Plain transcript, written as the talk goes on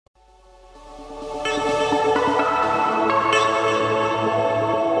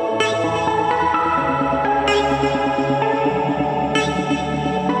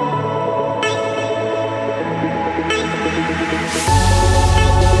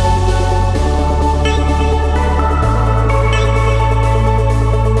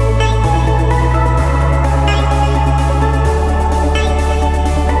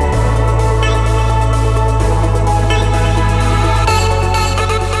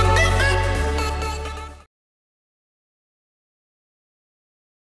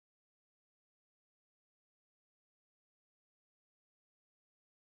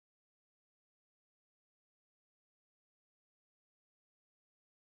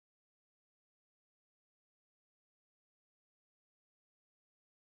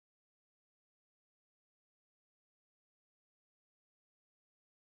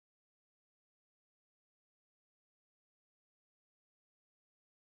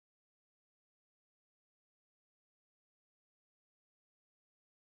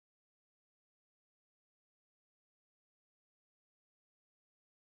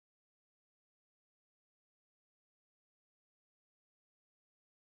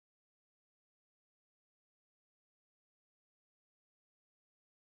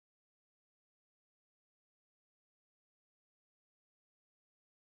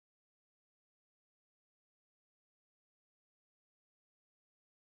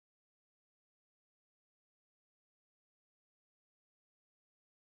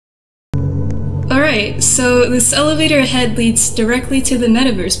Right, so this elevator ahead leads directly to the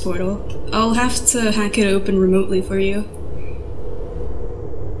Metaverse portal. I'll have to hack it open remotely for you.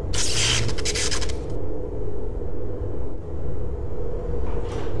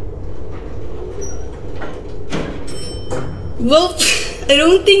 Well, I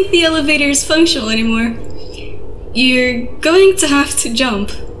don't think the elevator is functional anymore. You're going to have to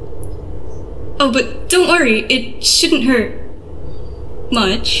jump. Oh, but don't worry, it shouldn't hurt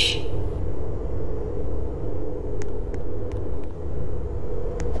much.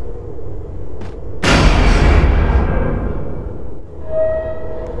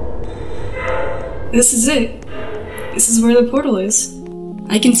 This is it. This is where the portal is.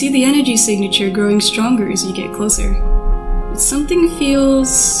 I can see the energy signature growing stronger as you get closer. But something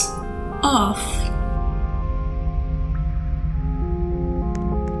feels off.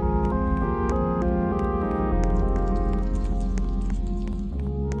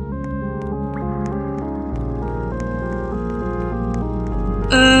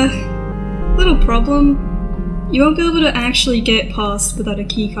 Little problem. You won't be able to actually get past without a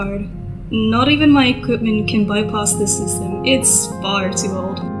keycard. Not even my equipment can bypass this system. It's far too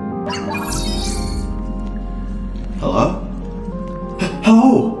old. Hello?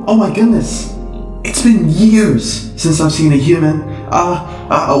 Hello! Oh my goodness! It's been years since I've seen a human.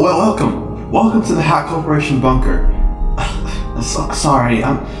 Well, welcome. Welcome to the Hat Corporation bunker. Sorry,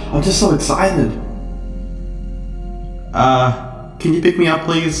 I'm just so excited. Can you pick me up,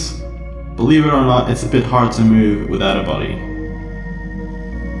 please? Believe it or not, it's a bit hard to move without a body.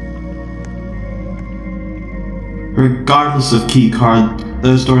 Regardless of keycard,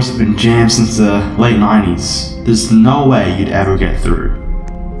 those doors have been jammed since the late 90s. There's no way you'd ever get through.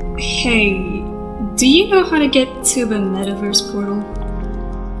 Hey, do you know how to get to the Metaverse portal?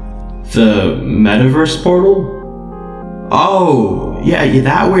 The Metaverse portal? Oh, yeah,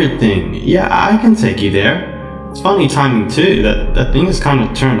 that weird thing. Yeah, I can take you there. It's funny timing too, that thing is kind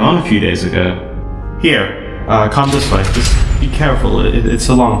of turned on a few days ago. Here, come this way. Just be careful, it's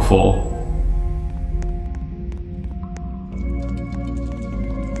a long fall.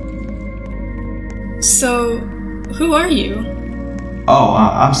 So, who are you? Oh,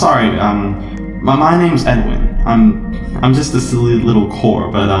 I'm sorry. My name's Edwin. I'm just a silly little core,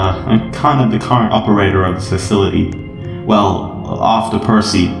 but I'm kind of the current operator of this facility. Well, after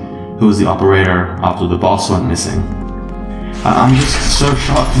Percy, who was the operator after the boss went missing. I'm just so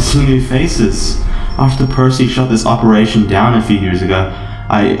shocked to see new faces. After Percy shut this operation down a few years ago,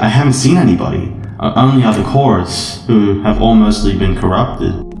 I haven't seen anybody. Only other cores, who have all mostly been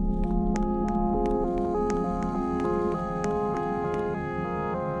corrupted.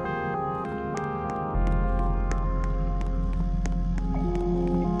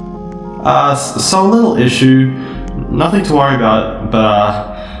 So a little issue, nothing to worry about, but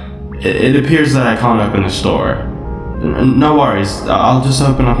it appears that I can't open a store. No worries, I'll just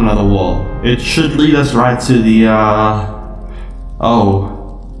open up another wall. It should lead us right to the,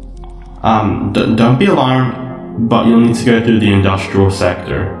 don't be alarmed, but you'll need to go through the industrial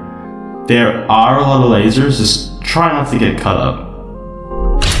sector. There are a lot of lasers, just try not to get cut up.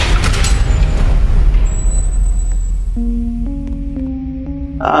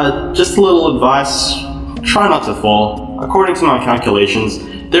 Just a little advice, try not to fall. According to my calculations,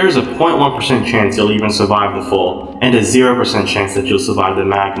 there is a 0.1% chance you'll even survive the fall, and a 0% chance that you'll survive the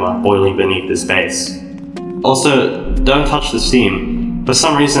magma boiling beneath this base. Also, don't touch the steam. For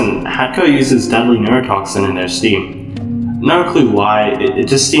some reason, Hatco uses deadly neurotoxin in their steam. No clue why, it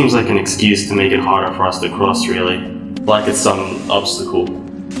just seems like an excuse to make it harder for us to cross, really. Like it's some obstacle.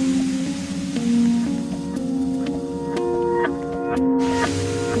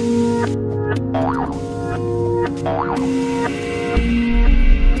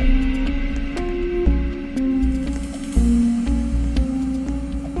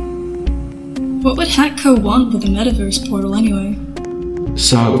 What would Hatco want with the Metaverse portal anyway?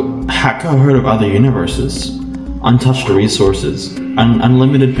 So, Hatco heard of other universes, untouched resources,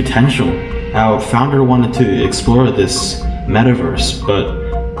 unlimited potential. Our founder wanted to explore this Metaverse,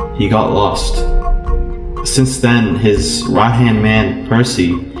 but he got lost. Since then, his right-hand man,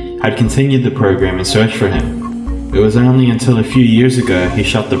 Percy, had continued the program in search for him. It was only until a few years ago he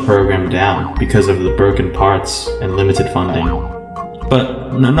shut the program down because of the broken parts and limited funding.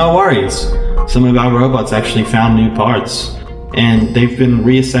 But no worries. Some of our robots actually found new parts, and they've been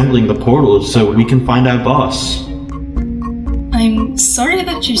reassembling the portal so we can find our boss. I'm sorry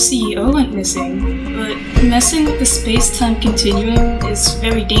that your CEO went missing, but messing with the space-time continuum is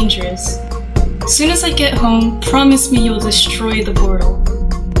very dangerous. As soon as I get home, promise me you'll destroy the portal.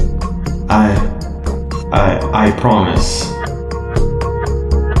 I promise.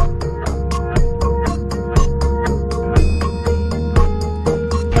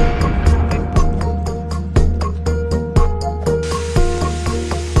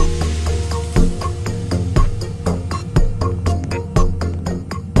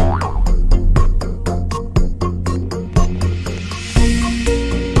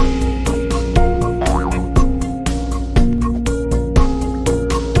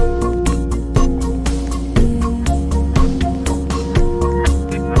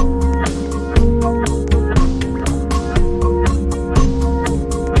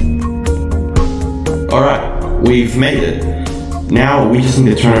 we've made it. Now we just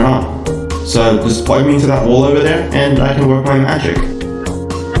need to turn it on. So just point me to that wall over there and I can work my magic.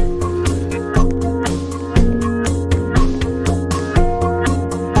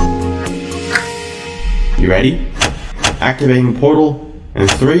 You ready? Activating the portal in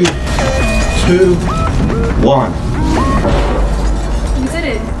 3, 2, 1. You did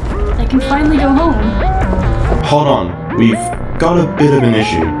it. I can finally go home. Hold on, we've got a bit of an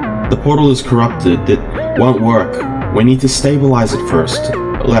issue. The portal is corrupted, it won't work. We need to stabilize it first.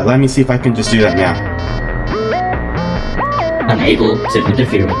 Let me see if I can just do that now. Unable to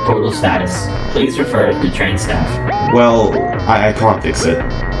interfere with portal status. Please refer to train staff. Well, I can't fix it.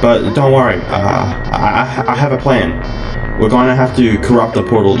 But don't worry, I have a plan. We're gonna have to corrupt the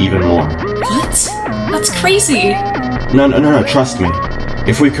portal even more. What? That's crazy. No, trust me.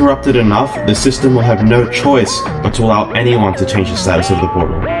 If we corrupt it enough, the system will have no choice but to allow anyone to change the status of the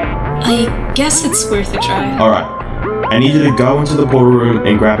portal. I guess it's worth a try. Alright, I need you to go into the portal room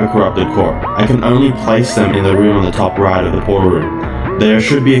and grab a corrupted core. I can only place them in the room on the top right of the portal room. There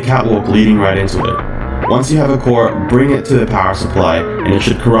should be a catwalk leading right into it. Once you have a core, bring it to the power supply and it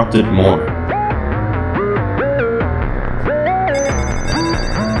should corrupt it more.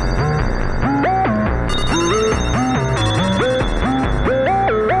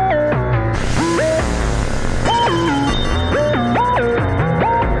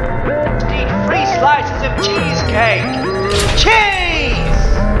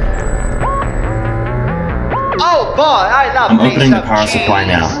 I'm opening the power supply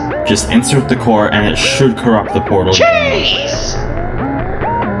now. Just insert the core and it should corrupt the portal. Cheese!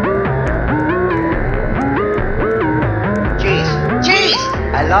 Cheese!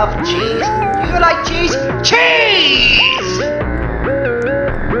 I love cheese. Do you like cheese? Cheese!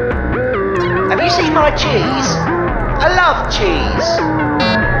 Have you seen my cheese? I love cheese.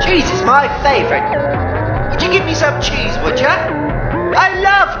 Cheese is my favorite. Would you give me some cheese, would ya? I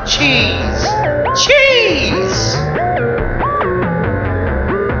love cheese! Cheese!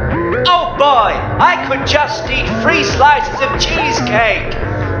 Oh boy, I could just eat 3 slices of cheesecake!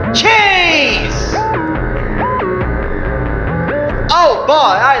 Cheese! Oh boy,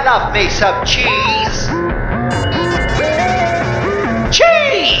 I love me some cheese!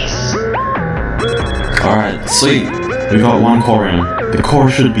 Cheese! Alright, sweet. We got 1 core in. The core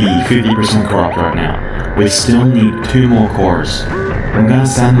should be 50% corrupt right now. We still need 2 more cores. I'm gonna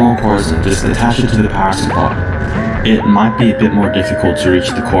send more cores and just attach it to the power supply. It might be a bit more difficult to reach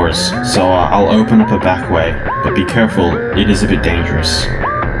the cores, so I'll open up a back way, but be careful, it is a bit dangerous.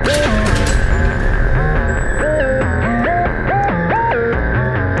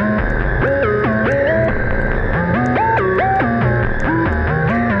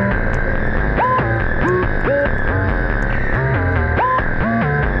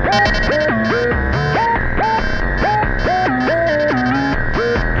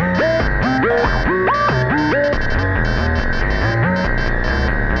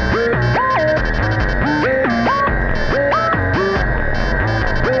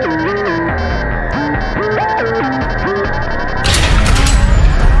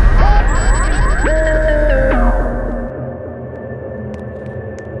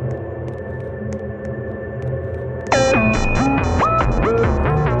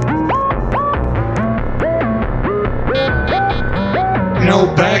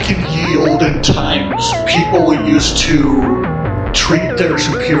 Back in ye olden times, people used to treat their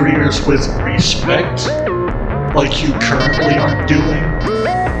superiors with respect, like you currently aren't doing.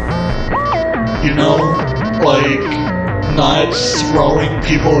 You know, like not throwing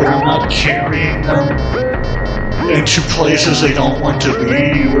people around, not carrying them into places they don't want to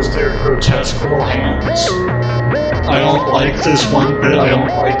be with their grotesque little hands. I don't like this one bit, I don't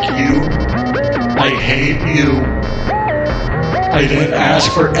like you. I hate you. I didn't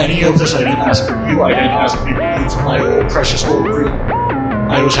ask for any of this, I didn't ask for you, I didn't ask people to use my little precious little room.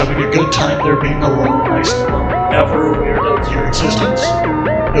 I was having a good time there being alone, nice and alone, never aware of your existence.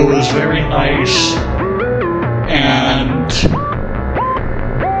 It was very nice, and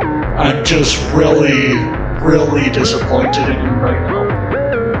I'm just really, really disappointed in you right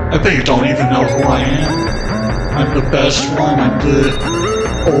now. I bet you don't even know who I am. I'm the best one, I'm the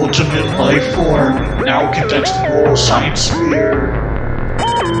ultimate life form, now condensed in a little science sphere.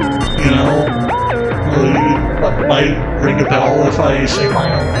 You know, it might ring a bell if I say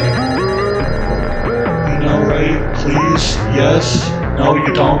my own name. You know, right? Please? Yes? No,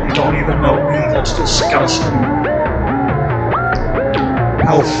 you don't even know me? That's disgusting.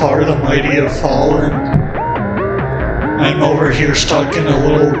 How far the mighty have fallen. I'm over here stuck in a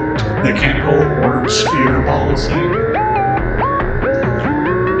little mechanical worm sphere ball thing.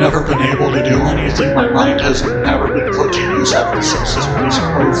 never been able to do anything. My mind has never been put to use ever since this place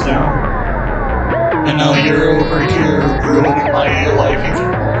closed down. And now you're over here ruining my life even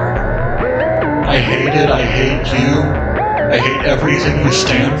more. I hate it, I hate you. I hate everything you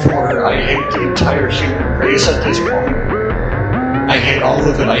stand for. I hate the entire human race at this point. I hate all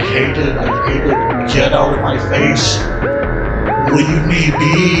of it, I hate it, I hate it. Get out of my face. Leave me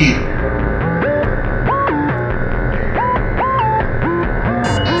be.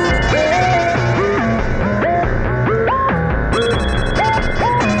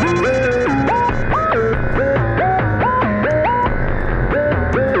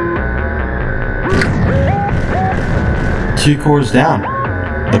 Two cores down.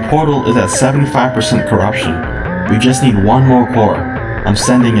 The portal is at 75% corruption. We just need one more core. I'm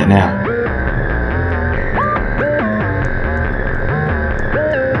sending it now.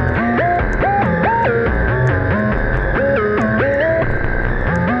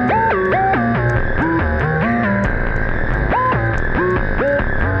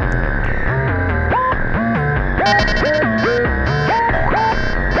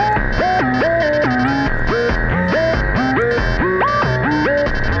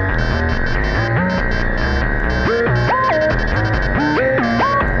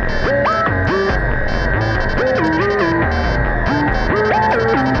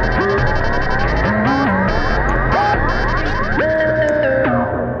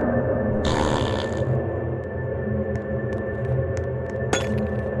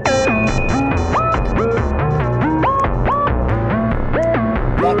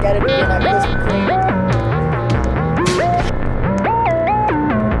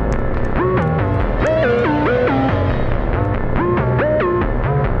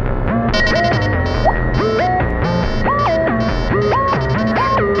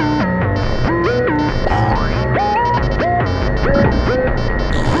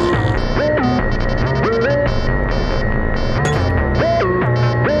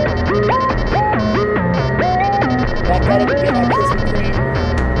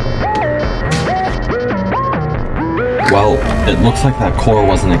 Well, it looks like that core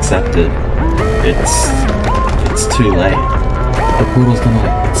wasn't accepted. It's too late. The portal's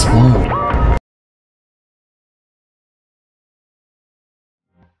gonna explode.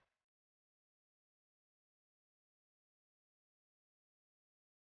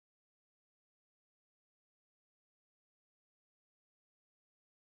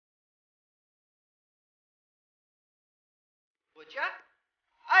 Would ya?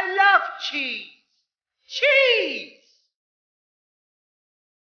 I love cheese! Cheese!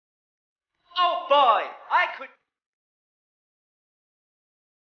 Oh boy, I could...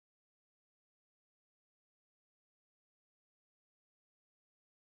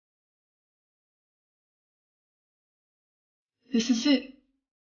 This is it.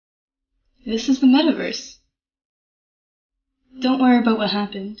 This is the metaverse. Don't worry about what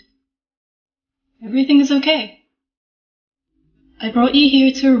happened. Everything is okay. I brought you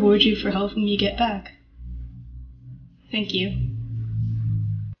here to reward you for helping me get back. Thank you.